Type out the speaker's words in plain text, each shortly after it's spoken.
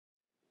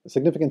The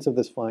significance of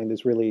this find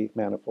is really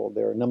manifold.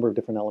 There are a number of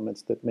different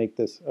elements that make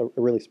this a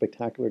really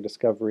spectacular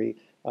discovery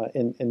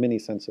in many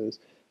senses.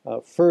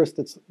 First,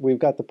 we've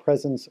got the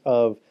presence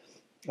of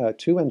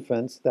two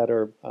infants that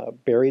are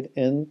buried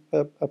in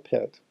a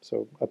pit.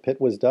 So a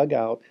pit was dug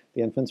out,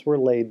 the infants were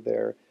laid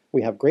there.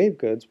 We have grave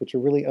goods, which are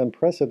really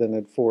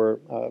unprecedented for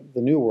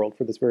the New World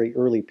for this very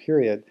early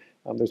period.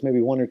 There's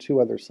maybe one or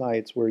two other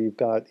sites where you've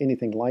got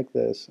anything like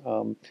this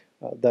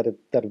that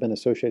have been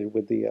associated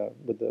with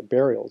the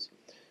burials.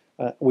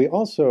 We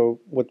also,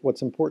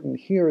 what's important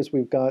here is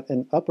we've got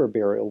an upper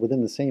burial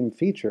within the same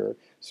feature.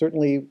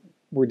 Certainly,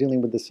 we're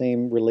dealing with the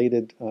same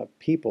related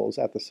peoples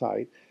at the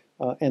site,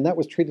 and that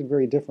was treated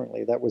very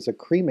differently. That was a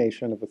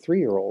cremation of a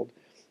 3-year-old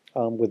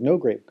with no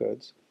grave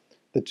goods.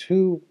 The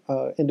two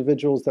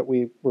individuals that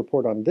we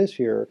report on this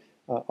year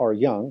are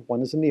young.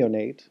 One is a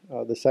neonate.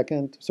 The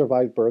second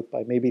survived birth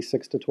by maybe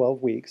 6 to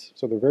 12 weeks,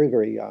 so they're very,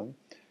 very young.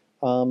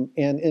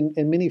 And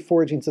in many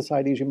foraging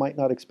societies, you might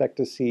not expect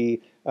to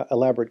see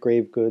elaborate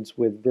grave goods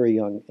with very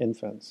young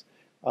infants.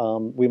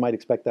 We might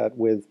expect that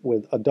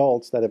with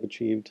adults that have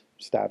achieved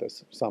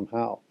status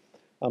somehow.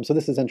 So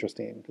this is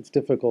interesting. It's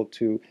difficult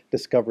to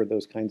discover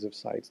those kinds of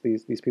sites.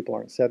 These people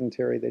aren't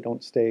sedentary. They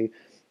don't stay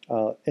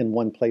in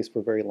one place for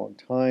a very long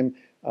time.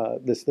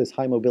 This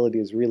high mobility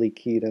is really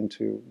keyed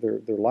into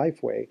their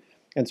life way.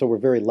 And so we're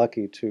very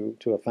lucky to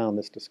have found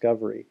this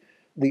discovery.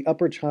 The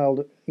upper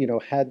child,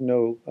 had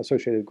no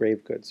associated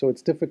grave goods. So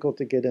it's difficult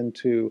to get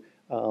into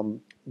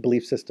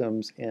belief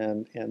systems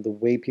and the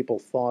way people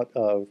thought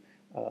of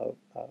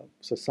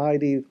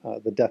society,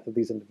 the death of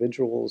these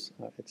individuals,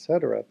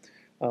 etc.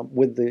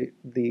 With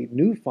the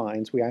new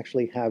finds, we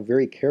actually have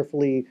very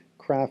carefully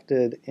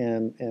crafted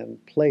and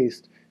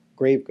placed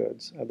grave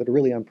goods that are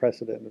really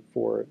unprecedented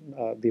for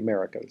the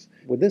Americas.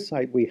 With this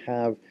site, we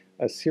have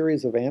a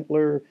series of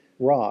antler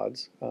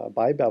rods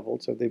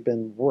bi-beveled, so they've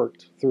been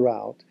worked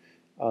throughout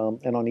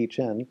and on each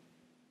end,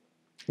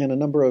 and a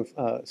number of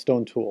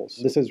stone tools.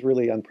 This is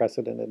really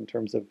unprecedented in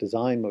terms of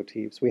design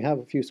motifs. We have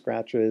a few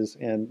scratches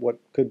and what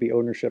could be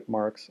ownership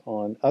marks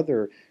on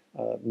other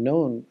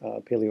known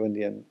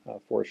Paleo-Indian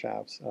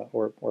foreshafts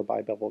or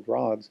bi-beveled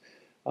rods.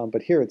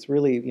 But here it's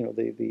really,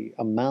 the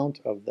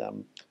amount of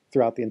them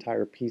throughout the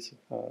entire piece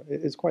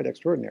is quite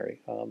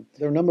extraordinary.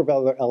 There are a number of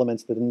other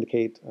elements that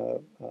indicate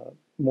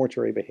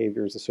mortuary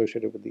behaviors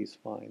associated with these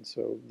finds.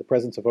 So the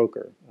presence of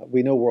ochre.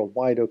 We know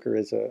worldwide ochre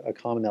is a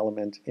common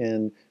element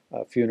in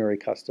funerary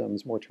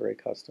customs, mortuary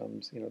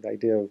customs. The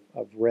idea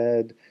of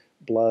red,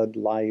 blood,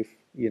 life,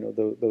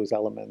 those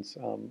elements,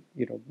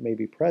 may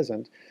be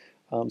present.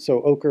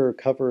 So ochre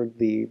covered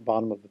the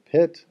bottom of the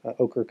pit.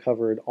 Ochre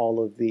covered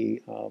all of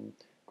the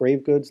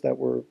grave goods that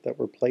were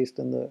placed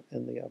in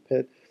the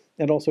pit,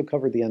 and also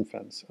covered the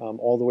infants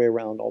all the way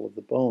around all of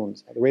the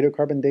bones. The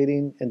radiocarbon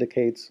dating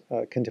indicates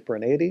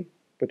contemporaneity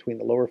between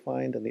the lower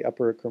find and the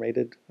upper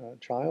cremated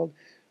child.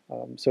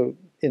 So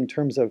in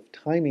terms of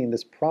timing,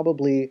 this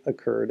probably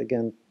occurred,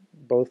 again,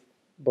 both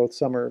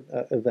summer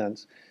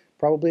events,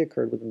 probably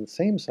occurred within the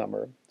same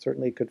summer,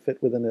 certainly could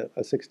fit within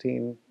a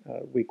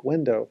 16-week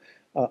window,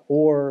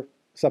 or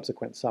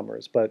subsequent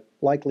summers, but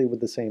likely with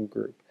the same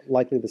group,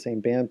 likely the same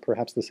band,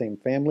 perhaps the same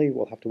family.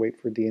 We'll have to wait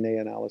for DNA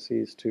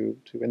analyses to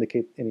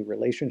indicate any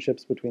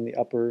relationships between the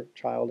upper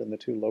child and the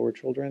two lower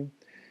children.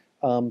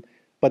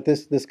 But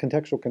this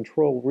contextual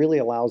control really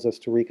allows us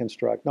to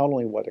reconstruct not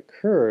only what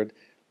occurred,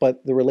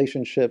 but the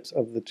relationships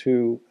of the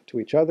two to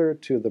each other,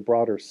 to the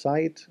broader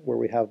site where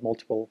we have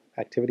multiple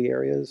activity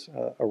areas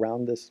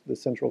around this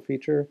central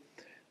feature,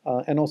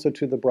 and also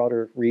to the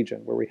broader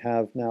region where we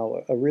have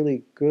now a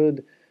really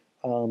good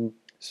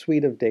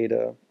suite of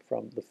data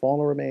from the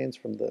faunal remains,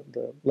 from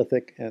the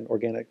lithic and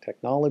organic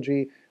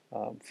technology,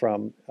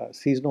 from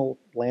seasonal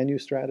land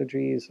use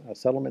strategies,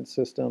 settlement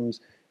systems,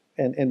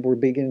 and we're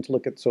beginning to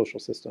look at social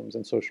systems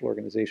and social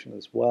organization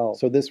as well.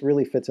 So this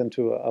really fits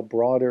into a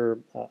broader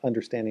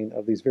understanding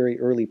of these very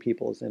early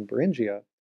peoples in Beringia.